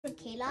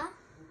Kayla.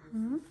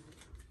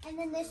 And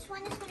then this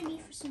one is going to be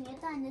for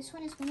Samantha, and this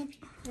one is going to be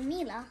for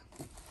Mila.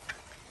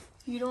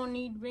 You don't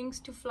need wings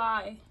to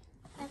fly.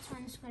 That's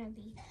one is going to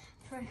be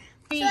for...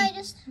 So I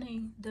just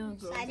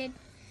decided.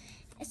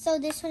 So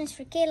this one is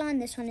for Kayla,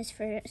 and this one is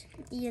for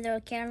either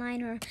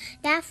Caroline or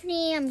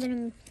Daphne. I'm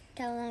going to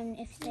tell them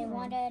if they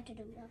wanted to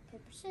do rock,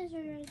 paper,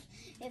 scissors.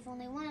 If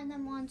only one of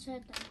them wants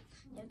it, then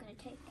they're going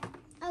to take it.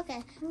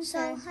 Okay,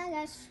 so hi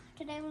guys.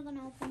 Today we're going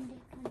to open day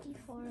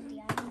 24 of the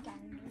Advent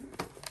calendar.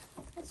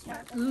 Let's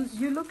start.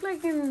 You look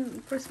like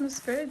in Christmas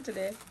spirit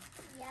today.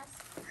 Yes.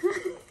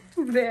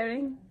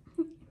 Wearing.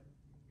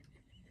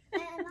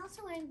 And I'm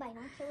also wearing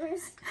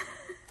binoculars,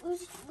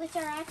 which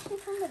are actually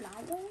from the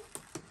library.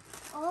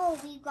 Oh,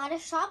 we got a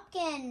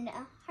Shopkin.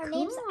 Her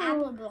name's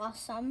Apple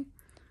Blossom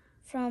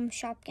from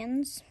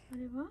Shopkins.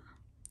 What?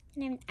 Her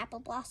name is Apple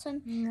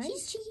Blossom. Nice.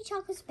 She's Cheeky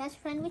Chocolate's best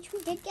friend, which we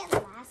did get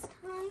last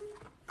time.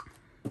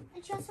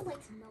 And she also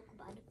likes Milk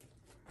Bud.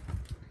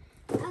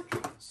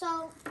 Okay,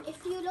 so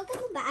if you look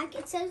at the back,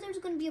 it says there's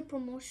going to be a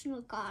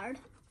promotional card.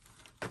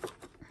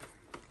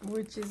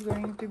 Which is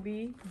going to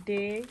be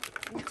day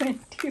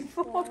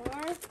 24.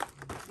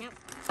 Now,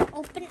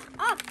 open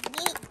up.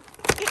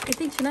 I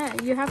think,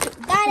 Shana, you have to...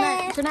 Got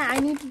it. Shana, I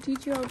need to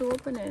teach you how to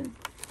open it.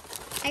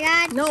 I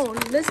got... No,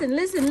 listen.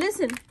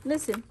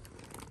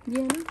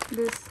 Yeah,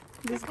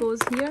 this goes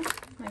here,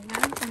 like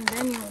that, and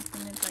then you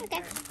open it like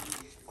that.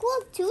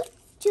 Cool,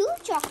 two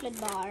chocolate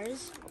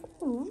bars.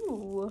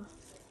 Ooh.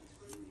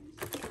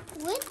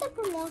 With the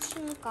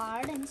promotional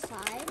card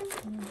inside.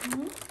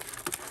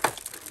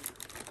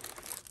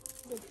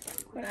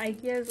 But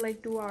IKEA is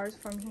like 2 hours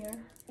from here.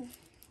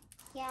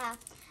 Yeah.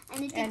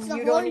 And it takes And the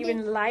you whole don't day.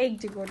 even like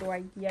to go to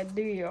IKEA,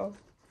 do you?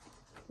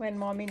 When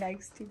mommy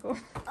likes to go.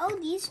 Oh,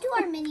 these two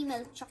are mini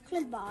milk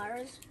chocolate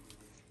bars.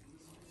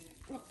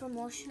 The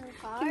promotional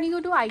card. Can we go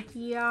to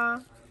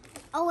IKEA?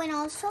 Oh, and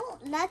also,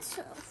 let's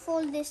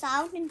fold this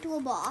out into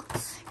a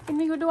box. Can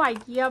we go to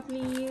IKEA,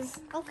 please?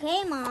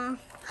 Okay, Ma.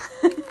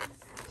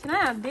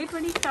 Shana, day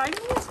 20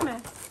 starting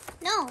इसमें?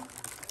 No.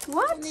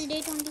 What? Only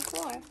day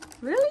 24.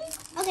 Really?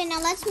 Okay, now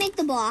let's make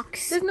the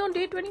box. There's no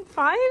day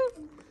 25?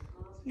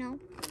 No.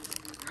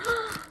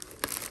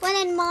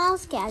 Well, in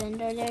Mom's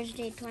calendar, there's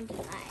day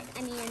 25.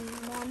 I mean, in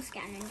Mom's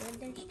calendar,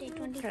 there's day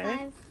 25.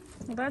 Okay.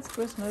 Well, that's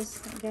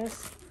Christmas, I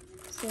guess.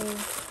 So,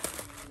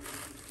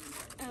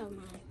 Oh,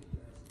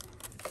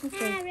 my.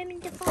 okay. Ribbon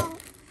default.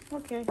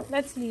 Okay,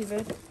 let's leave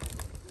it.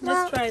 Well,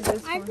 Let's try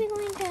this aren't one.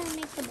 we going to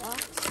make the box?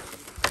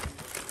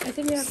 I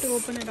think you have to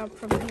open it up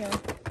from here.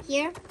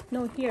 Here?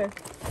 No, here.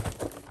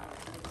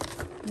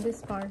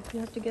 This part. You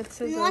have to get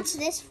scissors. What's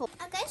this for?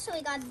 Okay, so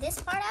we got this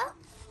part out.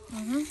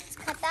 Let's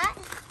cut that.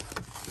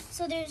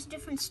 So there's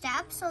different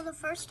steps. So the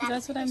first step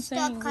That's what I'm is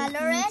saying. to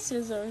color We need it.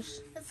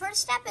 scissors. The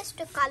first step is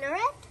to color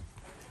it.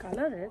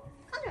 Color it?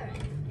 Color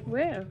it.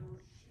 Where?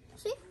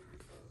 See?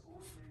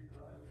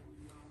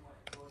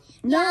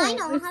 No, I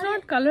know it's how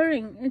not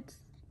coloring. It's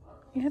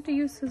you have to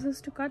use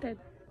scissors to cut it.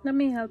 Let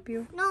me help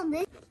you. No,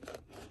 this.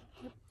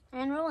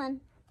 And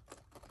rolling.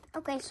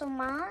 Okay, so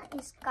Ma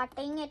is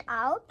cutting it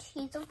out.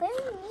 She's a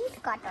very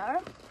neat cutter.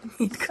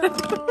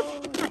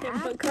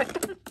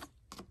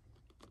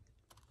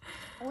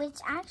 Which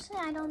actually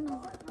I don't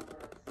know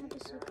how to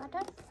say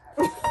cutter.